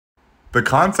The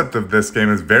concept of this game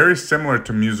is very similar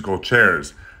to musical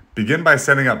chairs. Begin by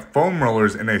setting up foam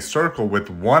rollers in a circle with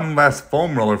one less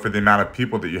foam roller for the amount of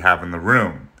people that you have in the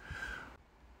room.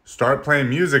 Start playing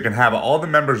music and have all the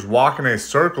members walk in a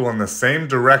circle in the same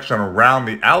direction around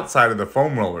the outside of the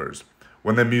foam rollers.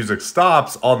 When the music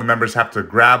stops, all the members have to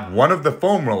grab one of the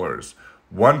foam rollers.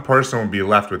 One person will be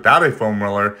left without a foam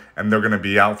roller, and they're going to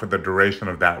be out for the duration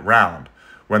of that round.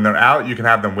 When they're out, you can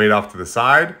have them wait off to the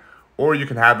side, or you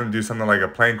can have them do something like a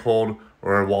plank hold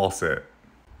or a wall sit.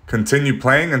 Continue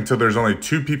playing until there's only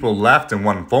 2 people left and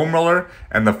 1 foam roller,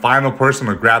 and the final person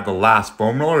to grab the last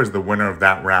foam roller is the winner of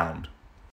that round.